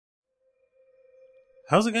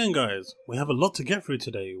How's it going, guys? We have a lot to get through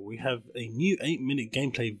today. We have a new 8-minute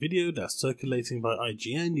gameplay video that's circulating by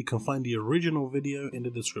IGN. You can find the original video in the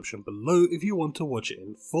description below if you want to watch it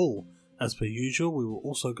in full. As per usual, we will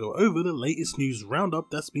also go over the latest news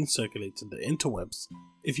roundup that's been circulating the interwebs.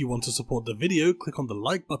 If you want to support the video, click on the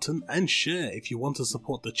like button and share. If you want to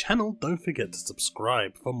support the channel, don't forget to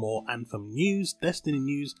subscribe for more Anthem news, Destiny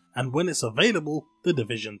news, and when it's available, the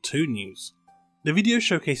Division 2 news. The video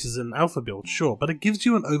showcases an alpha build, sure, but it gives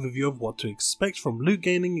you an overview of what to expect from loot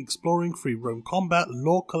gaining, exploring, free roam combat,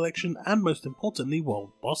 lore collection, and most importantly,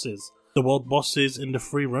 world bosses. The world bosses in the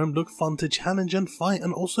free roam look fun to challenge and fight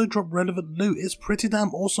and also drop relevant loot. It's pretty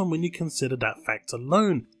damn awesome when you consider that fact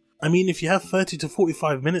alone. I mean, if you have 30 to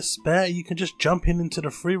 45 minutes spare, you can just jump into the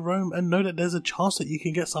free roam and know that there's a chance that you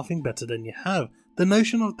can get something better than you have. The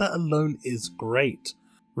notion of that alone is great.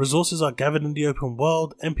 Resources are gathered in the open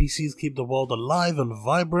world, NPCs keep the world alive and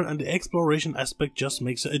vibrant, and the exploration aspect just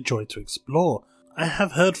makes it a joy to explore. I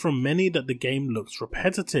have heard from many that the game looks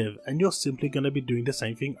repetitive and you're simply going to be doing the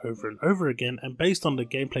same thing over and over again, and based on the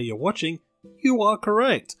gameplay you're watching, you are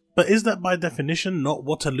correct. But is that by definition not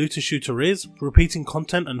what a looter shooter is? Repeating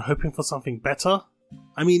content and hoping for something better?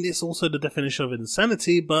 I mean, it's also the definition of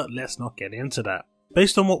insanity, but let's not get into that.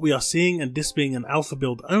 Based on what we are seeing, and this being an alpha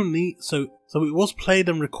build only, so it was played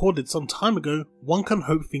and recorded some time ago, one can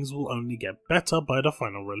hope things will only get better by the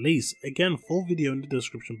final release. Again, full video in the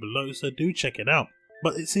description below, so do check it out.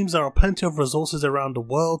 But it seems there are plenty of resources around the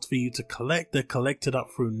world for you to collect. They're collected up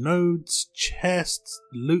through nodes, chests,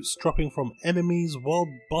 loots dropping from enemies, world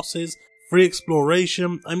bosses, free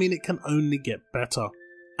exploration. I mean, it can only get better.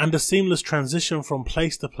 And the seamless transition from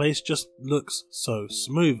place to place just looks so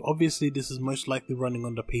smooth. Obviously this is most likely running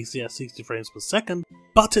on the PC at 60 frames per second,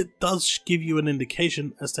 but it does give you an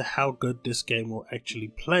indication as to how good this game will actually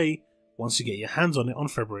play once you get your hands on it on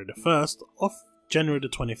February the 1st or January the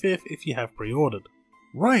 25th if you have pre-ordered.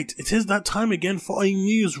 Right, it is that time again for a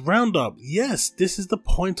news roundup. Yes, this is the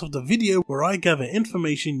point of the video where I gather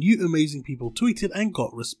information you amazing people tweeted and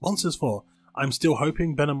got responses for. I'm still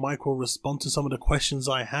hoping Ben and Mike will respond to some of the questions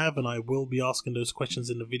I have, and I will be asking those questions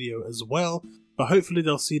in the video as well, but hopefully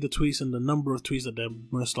they'll see the tweets and the number of tweets that they're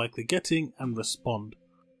most likely getting and respond.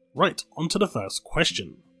 Right, on to the first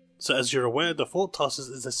question. So as you're aware, the Fort Tarsus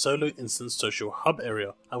is a solo instance social hub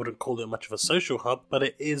area. I wouldn't call it much of a social hub, but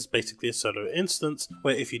it is basically a solo instance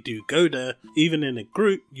where if you do go there, even in a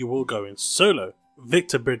group, you will go in solo.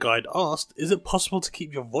 Victor Brigade asked, is it possible to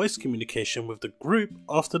keep your voice communication with the group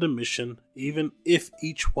after the mission, even if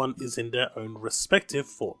each one is in their own respective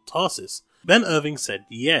Fort Tarsus? Ben Irving said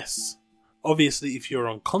yes. Obviously, if you're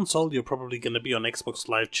on console, you're probably going to be on Xbox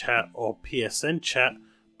Live Chat or PSN Chat,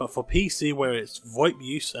 but for PC where it's VoIP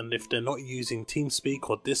use, and if they're not using TeamSpeak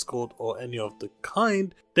or Discord or any of the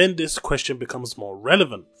kind, then this question becomes more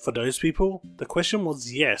relevant. For those people, the question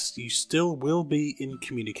was yes, you still will be in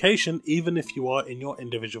communication even if you are in your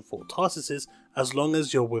individual Fort Tarsuses, as long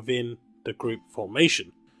as you're within the group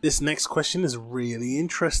formation. This next question is really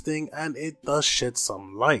interesting and it does shed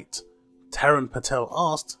some light. Taran Patel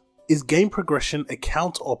asked, is game progression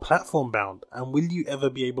account or platform bound, and will you ever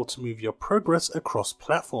be able to move your progress across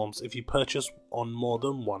platforms if you purchase on more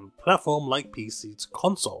than one platform like PC to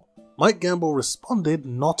console? Mike Gamble responded,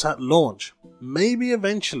 not at launch, maybe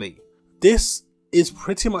eventually. This is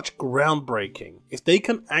pretty much groundbreaking. If they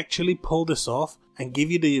can actually pull this off and give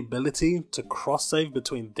you the ability to cross-save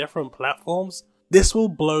between different platforms, this will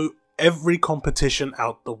blow every competition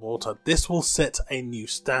out the water. This will set a new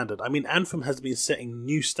standard. I mean, Anthem has been setting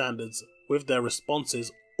new standards with their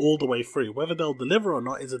responses all the way through. Whether they'll deliver or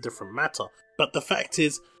not is a different matter. But the fact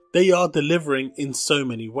is, they are delivering in so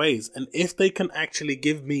many ways. And if they can actually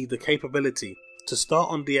give me the capability to start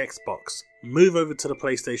on the Xbox, move over to the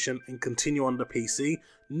PlayStation and continue on the PC,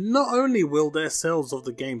 not only will their sales of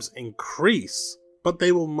the games increase, but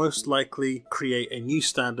they will most likely create a new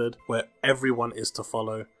standard where everyone is to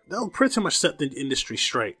follow. They'll pretty much set the industry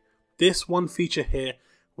straight. This one feature here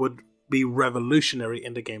would be revolutionary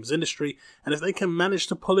in the games industry, and if they can manage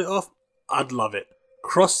to pull it off, I'd love it.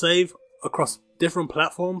 Cross-save across different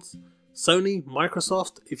platforms. Sony,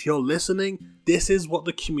 Microsoft, if you're listening, this is what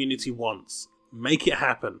the community wants. Make it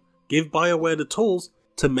happen. Give BioWare the tools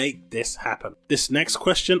to make this happen. This next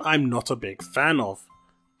question I'm not a big fan of.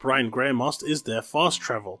 Brian Graham asked, is there fast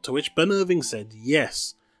travel? To which Ben Irving said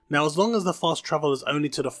yes. Now, as long as the fast travel is only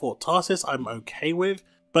to the Fort Tarsus, I'm okay with,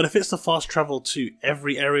 but if it's the fast travel to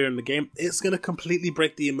every area in the game, it's going to completely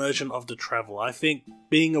break the immersion of the travel. I think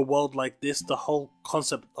being a world like this, the whole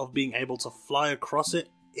concept of being able to fly across it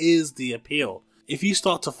is the appeal. If you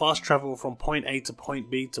start to fast travel from point A to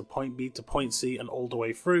point B to point B to point C and all the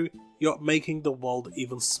way through, you're making the world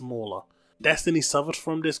even smaller. Destiny suffered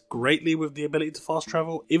from this greatly with the ability to fast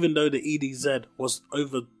travel, even though the EDZ was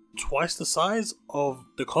over twice the size of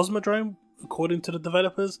the Cosmodrome, according to the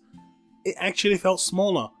developers. It actually felt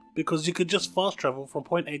smaller because you could just fast travel from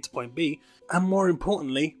point A to point B, and more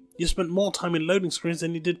importantly, you spent more time in loading screens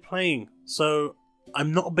than you did playing. So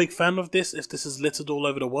I'm not a big fan of this if this is littered all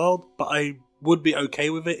over the world, but I would be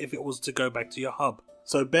okay with it if it was to go back to your hub.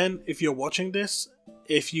 So Ben, if you're watching this,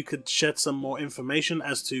 if you could shed some more information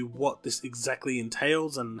as to what this exactly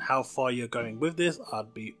entails and how far you're going with this,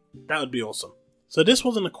 that would be awesome. So this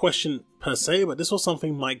wasn't a question per se, but this was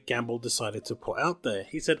something Mike Gamble decided to put out there.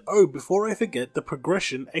 He said, "Oh, before I forget, the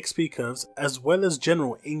progression, XP curves, as well as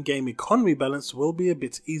general in-game economy balance will be a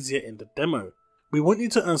bit easier in the demo. We want you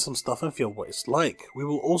to earn some stuff and feel what it's like. We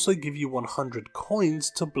will also give you 100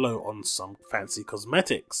 coins to blow on some fancy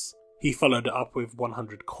cosmetics." He followed it up with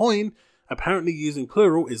 100 coin. Apparently using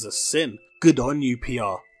plural is a sin. Good on you,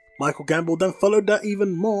 PR. Michael Gamble then followed that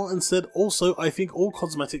even more and said, "Also, I think all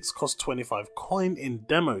cosmetics cost 25 coin in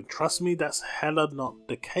demo. Trust me, that's hella not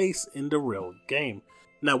the case in the real game."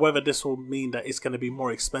 Now, whether this will mean that it's going to be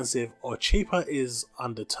more expensive or cheaper is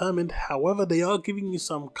undetermined. However, they are giving you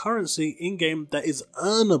some currency in-game that is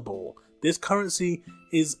earnable. This currency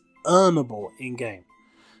is earnable in-game.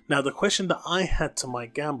 Now, the question that I had to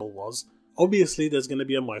Mike Gamble was, obviously there's going to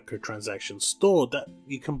be a microtransaction store that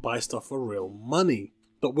you can buy stuff for real money.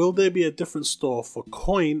 But will there be a different store for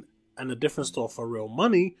coin and a different store for real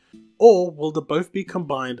money? Or will they both be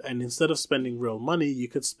combined and instead of spending real money, you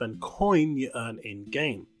could spend coin you earn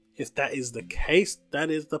in-game? If that is the case, that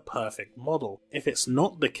is the perfect model. If it's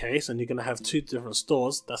not the case and you're going to have two different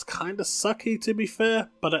stores, that's kind of sucky to be fair,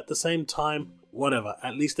 but at the same time, whatever.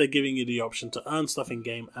 At least they're giving you the option to earn stuff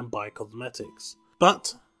in-game and buy cosmetics.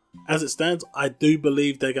 But as it stands, I do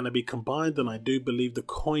believe they're going to be combined, and I do believe the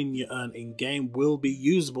coin you earn in-game will be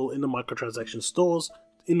usable in the microtransaction stores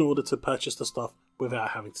in order to purchase the stuff without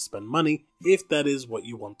having to spend money, if that is what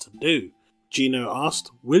you want to do. Gino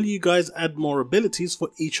asked, "Will you guys add more abilities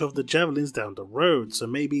for each of the javelins down the road? So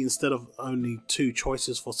maybe instead of only 2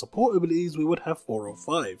 choices for support abilities, we would have 4 or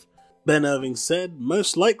 5. Ben Irving said,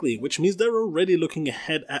 "Most likely," which means they're already looking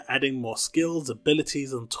ahead at adding more skills,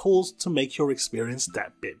 abilities and tools to make your experience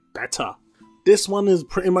that bit better. This one is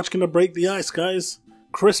pretty much going to break the ice, guys.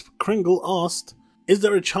 Crisp Kringle asked, "Is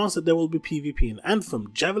there a chance that there will be PvP in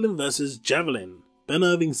Anthem, Javelin versus Javelin?" Ben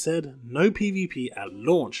Irving said, "No PvP at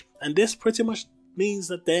launch," and this pretty much means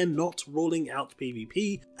that they're not ruling out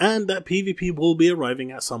PvP and that PvP will be arriving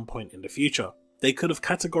at some point in the future. They could have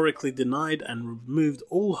categorically denied and removed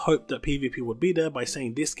all hope that PvP would be there by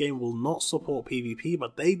saying this game will not support PvP,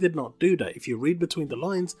 but they did not do that. If you read between the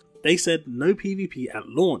lines, they said no PvP at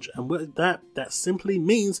launch, and with that simply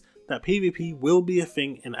means that PvP will be a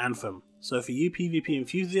thing in Anthem. So for you PvP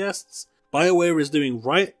enthusiasts, BioWare is doing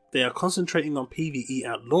right. They are concentrating on PvE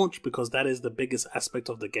at launch because that is the biggest aspect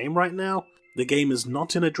of the game right now. The game is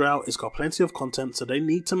not in a drought, it's got plenty of content, so they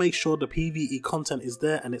need to make sure the PvE content is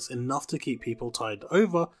there and it's enough to keep people tied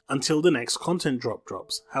over until the next content drop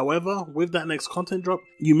drops. However, with that next content drop,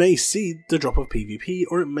 you may see the drop of PvP,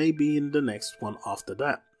 or it may be in the next one after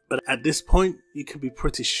that. But at this point, you can be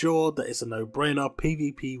pretty sure that it's a no-brainer.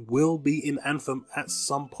 PvP will be in Anthem at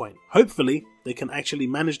some point. Hopefully, they can actually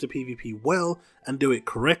manage the PvP well and do it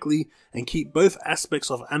correctly and keep both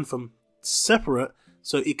aspects of Anthem separate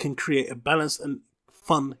so it can create a balanced and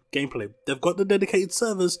fun gameplay. They've got the dedicated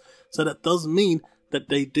servers, so that does mean that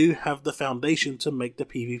they do have the foundation to make the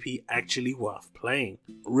PvP actually worth playing.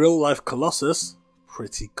 Real Life Colossus,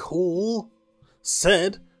 pretty cool,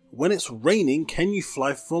 said, "When it's raining, can you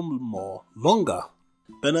fly for longer?"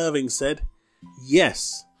 Ben Irving said,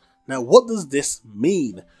 "Yes." Now what does this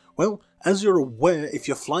mean? Well, as you're aware, if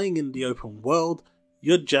you're flying in the open world,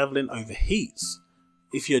 your javelin overheats.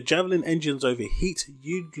 If your javelin engines overheat,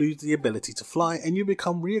 you lose the ability to fly and you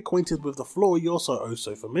become reacquainted with the flaw you're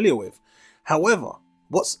so familiar with. However,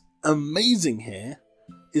 what's amazing here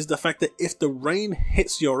is the fact that if the rain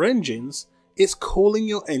hits your engines, it's cooling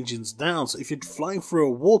your engines down. So if you're flying through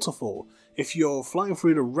a waterfall, if you're flying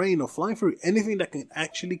through the rain or flying through anything that can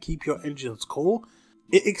actually keep your engines cool,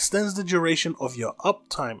 it extends the duration of your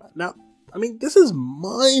uptime. Now, I mean, this is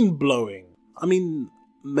mind-blowing. I mean,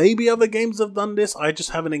 maybe other games have done this, I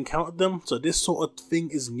just haven't encountered them, so this sort of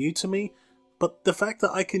thing is new to me. But the fact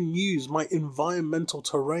that I can use my environmental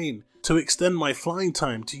terrain to extend my flying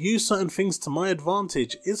time, to use certain things to my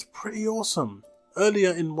advantage, is pretty awesome.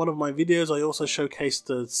 Earlier in one of my videos, I also showcased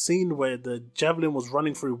the scene where the javelin was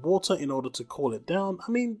running through water in order to cool it down.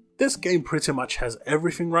 I mean, This game pretty much has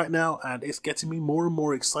everything right now, and it's getting me more and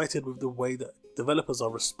more excited with the way that developers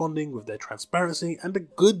are responding with their transparency and the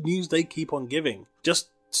good news they keep on giving. Just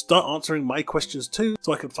start answering my questions too,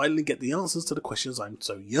 so I can finally get the answers to the questions I'm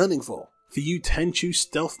so yearning for. For you Tenchu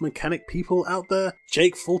stealth mechanic people out there,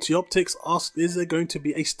 Jake Faulty Optics asked, is there going to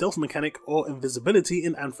be a stealth mechanic or invisibility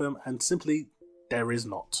in Anthem, and simply, there is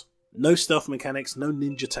not. No stealth mechanics, no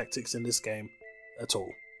ninja tactics in this game at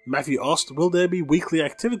all. Matthew asked, will there be weekly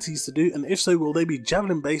activities to do, and if so, will they be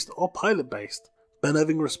javelin based or pilot based? Ben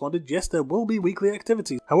Irving responded, yes, there will be weekly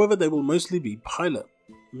activities, however they will mostly be pilot.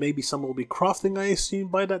 Maybe some will be crafting, I assume,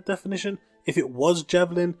 by that definition. If it was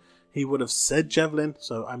javelin, he would have said javelin,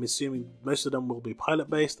 so I'm assuming most of them will be pilot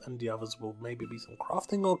based and the others will maybe be some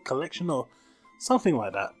crafting or collection or something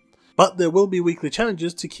like that. But there will be weekly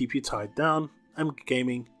challenges to keep you tied down and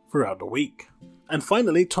gaming throughout the week. And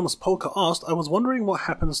finally, Thomas Polka asked, I was wondering what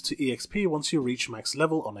happens to EXP once you reach max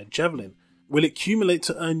level on a javelin. Will it accumulate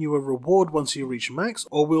to earn you a reward once you reach max,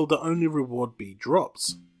 or will the only reward be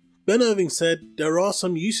drops? Ben Irving said, there are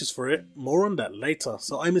some uses for it, more on that later,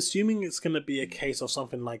 so I'm assuming it's going to be a case of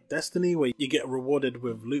something like Destiny where you get rewarded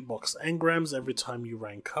with loot box engrams every time you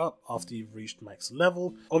rank up after you've reached max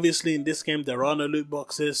level. Obviously in this game there are no loot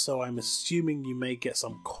boxes, so I'm assuming you may get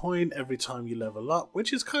some coin every time you level up,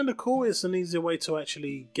 which is kind of cool. It's an easier way to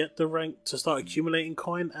actually get the rank, to start accumulating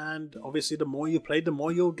coin, and obviously the more you play the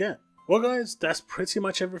more you'll get. Well guys, that's pretty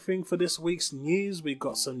much everything for this week's news. We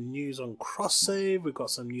got some news on cross-save, we got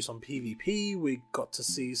some news on PvP, we got to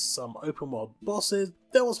see some open world bosses.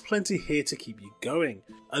 There was plenty here to keep you going.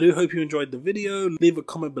 I do hope you enjoyed the video. Leave a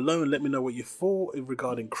comment below and let me know what you thought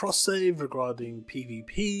regarding cross-save, regarding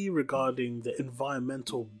PvP, regarding the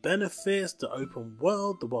environmental benefits, the open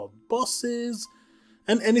world, the world bosses,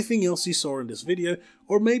 and anything else you saw in this video.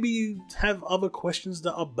 Or maybe you have other questions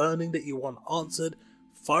that are burning that you want answered.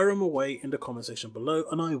 Fire them away in the comment section below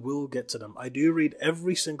and I will get to them. I do read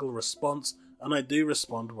every single response and I do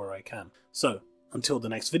respond where I can. So, until the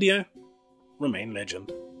next video, remain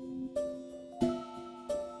legend.